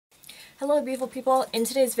Hello beautiful people. In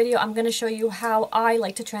today's video I'm going to show you how I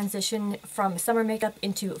like to transition from summer makeup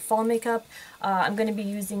into fall makeup. I'm going to be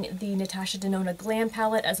using the Natasha Glam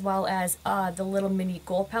palette as well as the little mini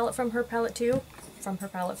gold palette from her palette too, from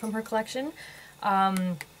her collection.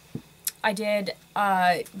 I did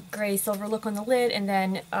gray silver look on the lid and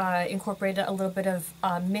then incorporated a little bit of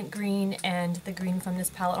mint green and the green from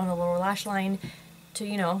this palette on the lower lash line to,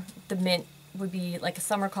 you know, the mint would be like a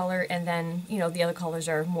summer color and then, you know, the other colors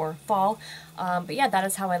are more fall. But yeah, that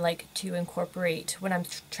is how I like to incorporate when I'm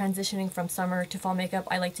transitioning from summer to fall makeup.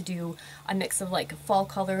 I like to do a mix of like fall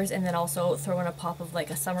colors and then also throw in a pop of like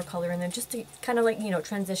a summer color and then just to kind of like, you know,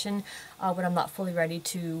 transition when I'm not fully ready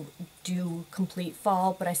to do complete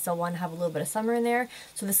fall, but I still want to have a little bit of summer in there.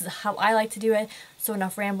 So this is how I like to do it. So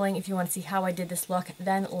enough rambling. If you want to see how I did this look,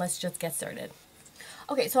 then let's just get started.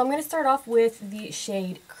 Okay, so I'm going to start off with the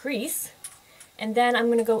shade Crease. And then I'm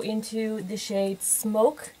going to go into the shade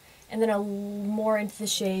Smoke, and then more into the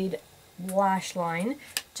shade Lash Line,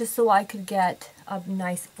 just so I could get a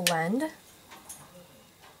nice blend.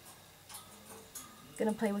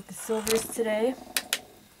 Gonna play with the silvers today.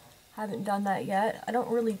 Haven't done that yet. I don't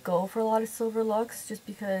really go for a lot of silver looks, just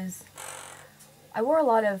because I wore a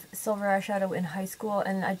lot of silver eyeshadow in high school,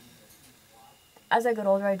 and as I got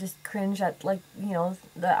older, I just cringe at, like, you know,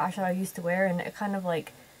 the eyeshadow I used to wear, and it kind of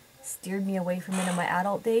like steered me away from it in my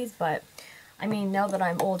adult days. But I mean, now that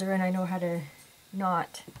I'm older and I know how to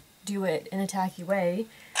not do it in a tacky way,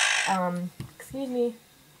 excuse me,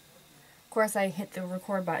 of course I hit the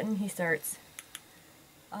record button, he starts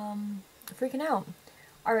freaking out.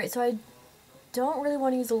 Alright, so I don't really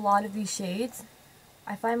want to use a lot of these shades.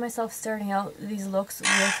 I find myself starting out these looks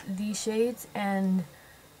with these shades and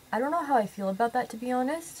I don't know how I feel about that, to be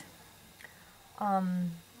honest.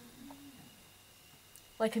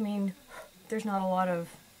 Like, I mean, there's not a lot of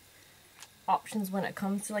options when it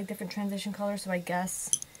comes to like different transition colors, so I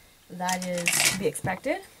guess that is to be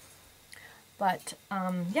expected. But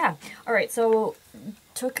yeah, alright, so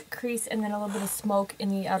took Crease and then a little bit of Smoke in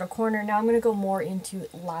the outer corner. Now I'm going to go more into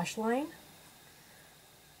Lash Line.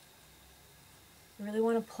 I really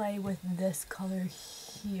want to play with this color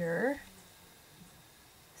here,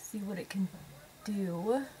 see what it can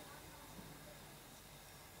do.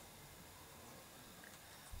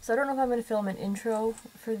 So I don't know if I'm going to film an intro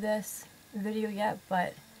for this video yet,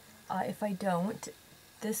 but if I don't,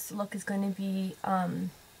 this look is going to be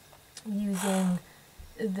using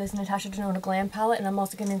this Natasha Glam palette, and I'm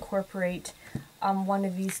also going to incorporate one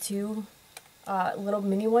of these two little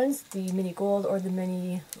mini ones, the mini gold or the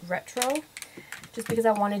mini retro, just because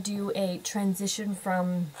I want to do a transition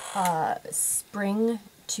from spring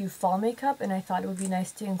to fall makeup, and I thought it would be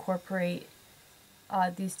nice to incorporate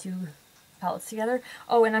these two palettes together.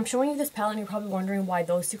 Oh, and I'm showing you this palette and you're probably wondering why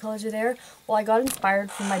those two colors are there. Well, I got inspired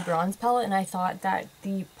from my bronze palette and I thought that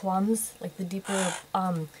the plums, like the deeper,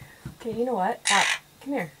 okay, you know what?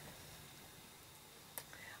 Come here.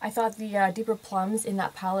 I thought the deeper plums in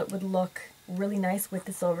that palette would look really nice with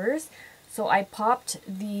the silvers. So I popped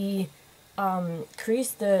the Crease,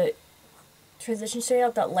 the transition shade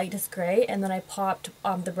out, that lightest gray, and then I popped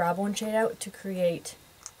the brow bone shade out to create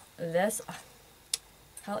this.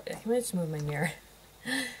 Let me just move my mirror.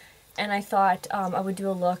 And I thought I would do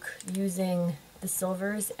a look using the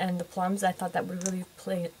silvers and the plums. I thought that would really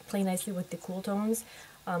play nicely with the cool tones,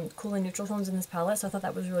 cool and neutral tones in this palette. So I thought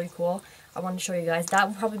that was really cool. I wanted to show you guys. That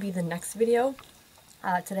will probably be the next video.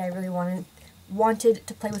 Today I really wanted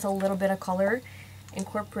to play with a little bit of color,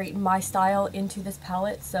 incorporate my style into this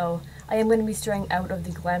palette. So I am going to be straying out of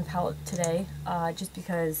the Glam palette today, just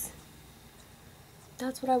because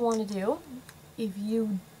that's what I want to do. If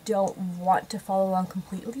you don't want to follow along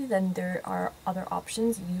completely, then there are other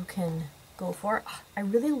options you can go for. I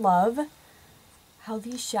really love how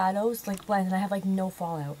these shadows like blend and I have like no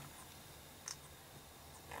fallout.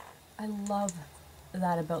 I love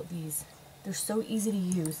that about these. They're so easy to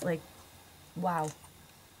use, like, wow.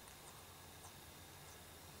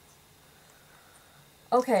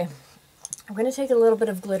 Okay, I'm going to take a little bit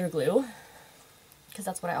of glitter glue, because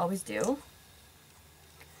that's what I always do.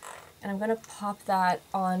 And I'm going to pop that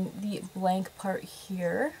on the blank part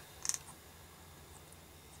here.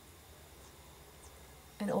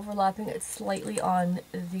 And overlapping it slightly on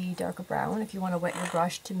the darker brown if you want to wet your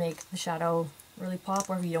brush to make the shadow really pop,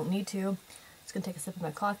 or if you don't need to. Just going to take a sip of my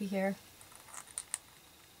coffee here.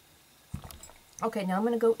 Okay, now I'm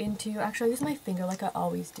going to go into, actually I'll use my finger like I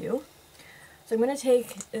always do. So I'm going to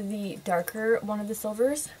take the darker one of the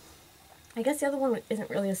silvers. I guess the other one isn't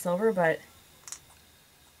really a silver, but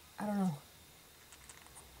I don't know.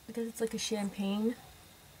 I guess it's like a champagne.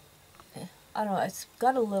 I don't know, it's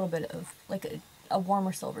got a little bit of like a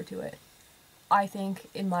warmer silver to it. I think,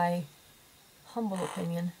 in my humble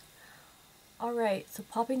opinion. Alright, so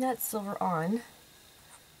popping that silver on.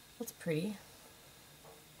 That's pretty.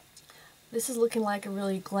 This is looking like a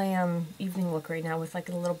really glam evening look right now with like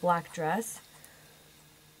a little black dress.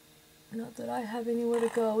 Not that I have anywhere to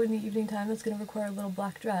go in the evening time that's going to require a little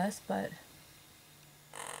black dress, but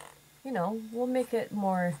you know, we'll make it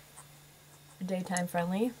more daytime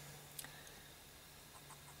friendly.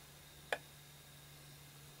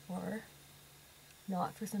 Or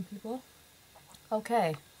not for some people.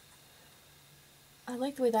 Okay. I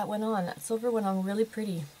like the way that went on. That silver went on really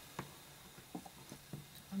pretty.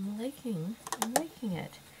 I'm liking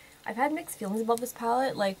it. I've had mixed feelings about this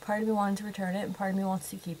palette. Like, part of me wanted to return it and part of me wants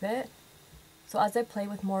to keep it. So as I play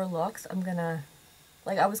with more looks, I'm gonna,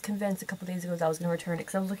 like, I was convinced a couple days ago that I was gonna return it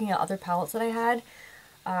because I was looking at other palettes that I had,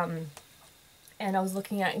 and I was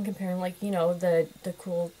looking at and comparing, like, you know, the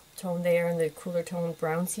cool tone there and the cooler tone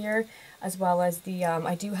browns here, as well as the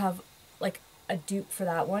I do have like a dupe for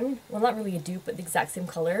that one. Well, not really a dupe, but the exact same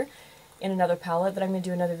color in another palette that I'm going to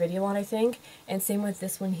do another video on, I think. And same with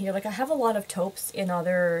this one here. Like, I have a lot of taupes in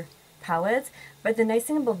other palettes, but the nice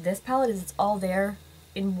thing about this palette is it's all there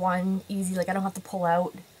in one easy, like, I don't have to pull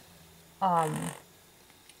out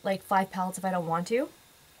like 5 palettes if I don't want to.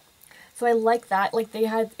 So I like that. Like, it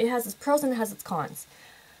has its pros and it has its cons.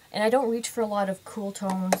 And I don't reach for a lot of cool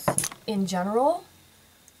tones in general.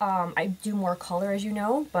 I do more color, as you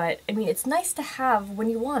know, but I mean, it's nice to have when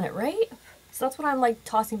you want it, right? So that's what I'm like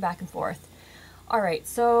tossing back and forth. Alright,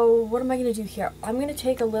 so what am I going to do here? I'm going to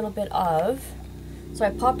take a little bit of, so I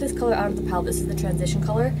popped this color out of the palette. This is the transition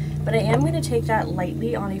color, but I am going to take that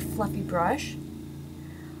lightly on a fluffy brush.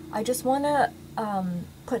 I just want to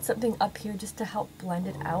put something up here just to help blend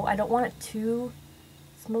it out. I don't want it too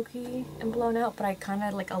smoky and blown out, but I kind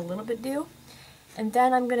of like a little bit do. And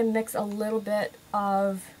then I'm going to mix a little bit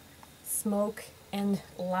of smoke and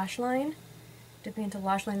lash line, dipping into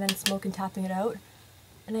lash line, then smoke and tapping it out.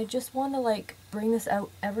 And I just want to like bring this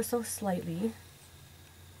out ever so slightly,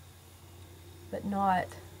 but not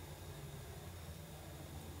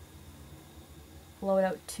blow it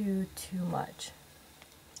out too much.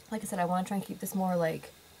 Like I said, I want to try and keep this more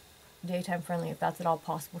like daytime friendly if that's at all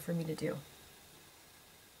possible for me to do.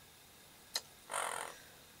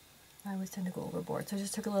 I always tend to go overboard. So I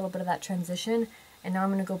just took a little bit of that transition, and now I'm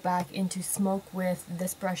going to go back into smoke with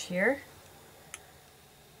this brush here.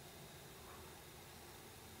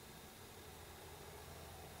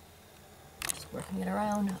 Just working it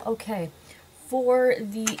around. Okay, for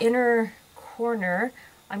the inner corner,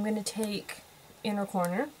 I'm going to take inner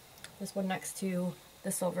corner, this one next to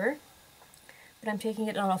the silver, but I'm taking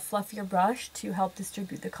it on a fluffier brush to help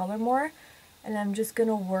distribute the color more, and I'm just going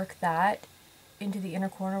to work that into the inner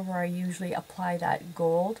corner where I usually apply that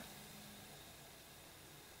gold.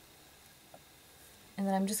 And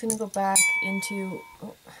then I'm just going to go back into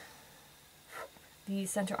the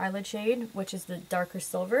center eyelid shade, which is the darker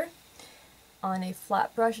silver, on a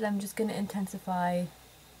flat brush, and I'm just going to intensify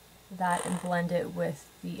that and blend it with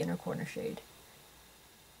the inner corner shade.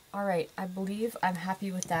 Alright, I believe I'm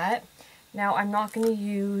happy with that. Now I'm not going to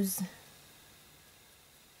use,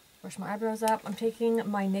 brush my eyebrows up, I'm taking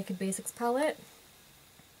my Naked Basics palette,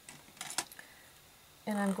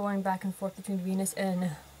 and I'm going back and forth between Venus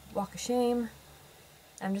and Walk of Shame.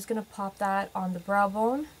 I'm just going to pop that on the brow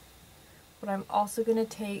bone, but I'm also going to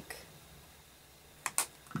take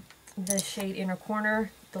the shade Inner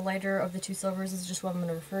Corner, the lighter of the two silvers is just what I'm going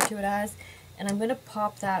to refer to it as, and I'm going to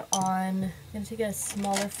pop that on. I'm going to take a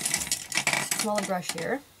smaller brush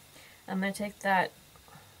here. I'm going to take that,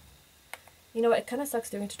 you know, it kind of sucks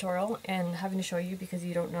doing a tutorial and having to show you because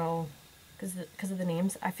you don't know, because of the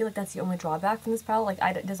names. I feel like that's the only drawback from this palette.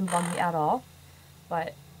 Like, it doesn't bug me at all,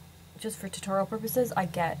 but just for tutorial purposes, I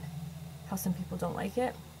get how some people don't like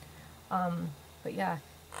it. But yeah,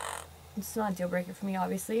 it's not a deal breaker for me,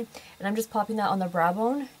 obviously. And I'm just popping that on the brow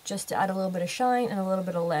bone just to add a little bit of shine and a little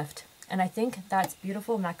bit of lift. And I think that's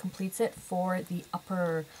beautiful, and that completes it for the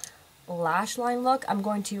upper lash line look. I'm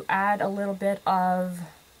going to add a little bit of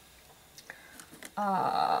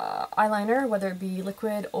eyeliner, whether it be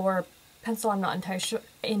liquid or pencil, I'm not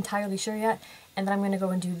entirely sure yet. And then I'm going to go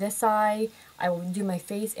and do this eye, I will do my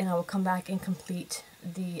face, and I will come back and complete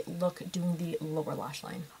the look doing the lower lash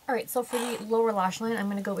line. Alright, so for the lower lash line, I'm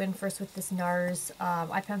going to go in first with this NARS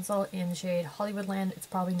eye pencil in the shade Hollywoodland. It's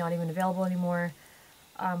probably not even available anymore,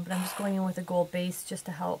 but I'm just going in with a gold base just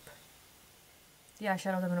to help the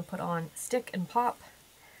eyeshadow that I'm going to put on stick and pop.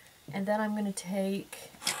 And then I'm going to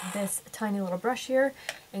take this tiny little brush here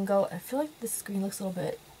and go, I feel like this screen looks a little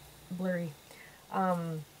bit blurry,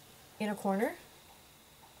 inner corner,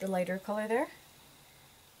 the lighter color there,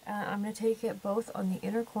 I'm going to take it both on the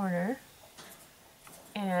inner corner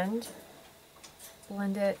and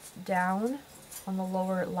blend it down on the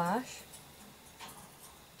lower lash,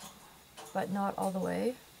 but not all the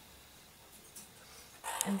way.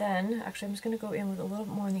 And then, actually I'm just going to go in with a little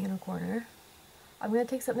bit more in the inner corner. I'm going to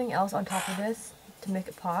take something else on top of this to make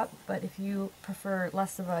it pop, but if you prefer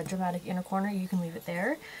less of a dramatic inner corner, you can leave it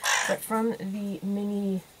there. But from the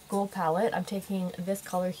mini gold palette, I'm taking this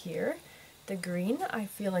color here, the green. I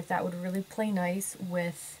feel like that would really play nice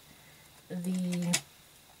with the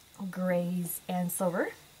grays and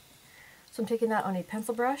silver. So I'm taking that on a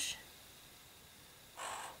pencil brush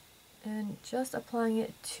and just applying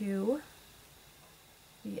it to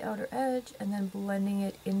the outer edge and then blending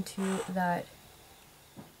it into that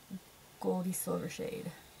goldy silver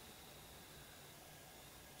shade.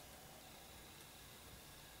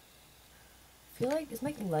 I feel like, is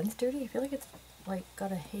my lens dirty? I feel like it's like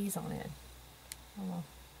got a haze on it. I don't know.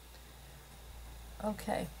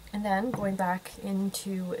 Okay, and then going back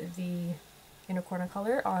into the inner corner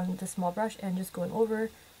color on the small brush and just going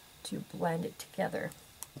over to blend it together.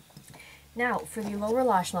 Now for the lower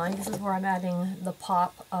lash line, this is where I'm adding the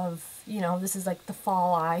pop of, you know, this is like the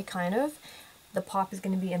fall eye kind of. The pop is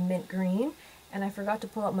going to be a mint green, and I forgot to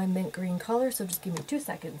pull out my mint green color, so just give me 2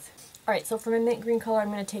 seconds. Alright, so for my mint green color, I'm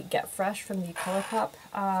going to take Get Fresh from the ColourPop.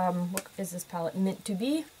 What is this palette? Mint to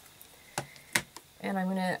Be. And I'm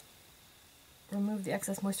going to remove the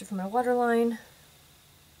excess moisture from my waterline.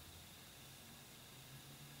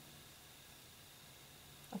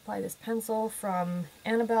 Apply this pencil from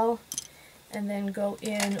Annabelle, and then go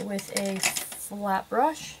in with a flat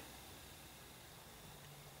brush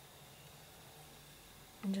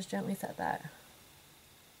and just gently set that.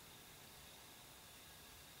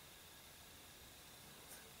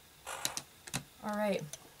 Alright,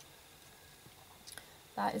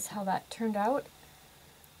 that is how that turned out.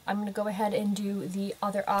 I'm going to go ahead and do the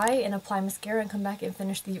other eye and apply mascara and come back and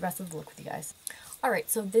finish the rest of the look with you guys. Alright,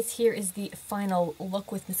 so this here is the final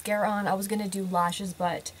look with mascara on. I was going to do lashes,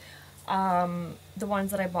 but the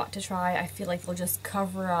ones that I bought to try, I feel like they'll just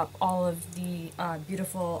cover up all of the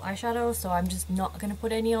beautiful eyeshadow, so I'm just not going to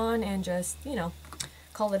put any on and just, you know,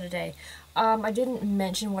 call it a day. I didn't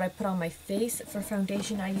mention what I put on my face. For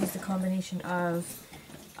foundation, I used a combination of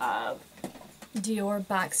Dior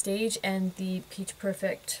Backstage and the Peach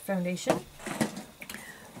Perfect foundation.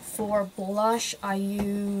 For blush, I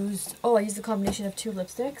used a combination of 2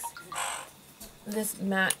 lipsticks. This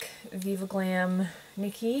MAC Viva Glam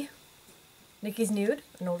Nikki's Nude,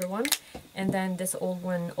 an older one, and then this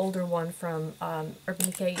older one from Urban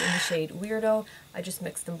Decay in the shade Weirdo. I just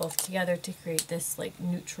mixed them both together to create this like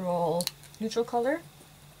neutral color.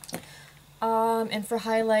 And for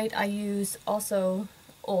highlight, I used also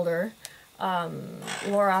older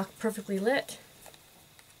Lorac Perfectly Lit,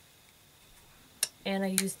 and I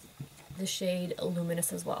used the shade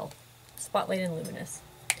Luminous as well, Spotlight and Luminous.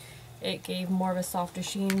 It gave more of a softer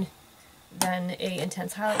sheen than a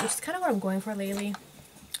intense highlight, which is kind of what I'm going for lately.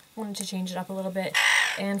 Wanted to change it up a little bit.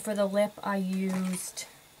 And for the lip, I used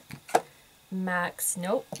MAC's,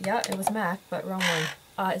 nope, yeah, it was MAC, but wrong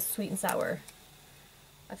one. It's Sweet and Sour.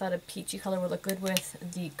 I thought a peachy color would look good with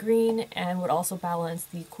the green and would also balance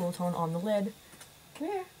the cool tone on the lid. Come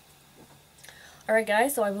here. Alright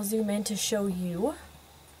guys, so I will zoom in to show you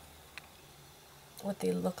what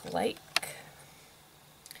they look like.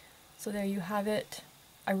 So there you have it.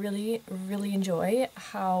 I really, really enjoy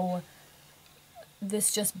how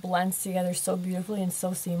this just blends together so beautifully and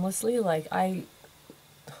so seamlessly. Like,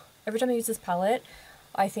 every time I use this palette,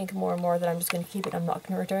 I think more and more that I'm just going to keep it. I'm not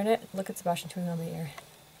going to return it. Look at Sebastian chewing on my ear.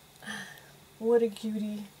 What a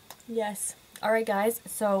cutie. Yes. Alright guys,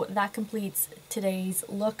 so that completes today's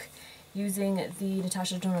look using the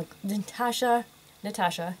Natasha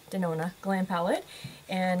Denona Glam Palette,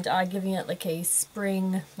 and giving it like a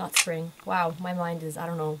spring, not spring, wow, my mind is, I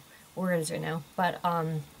don't know where it is right now, but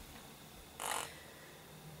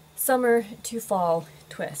summer to fall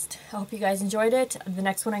twist. I hope you guys enjoyed it. The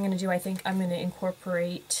next one I'm going to do, I think I'm going to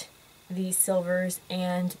incorporate the silvers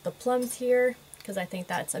and the plums here, because I think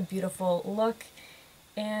that's a beautiful look.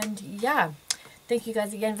 And yeah, thank you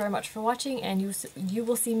guys again very much for watching, and you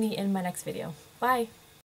will see me in my next video. Bye!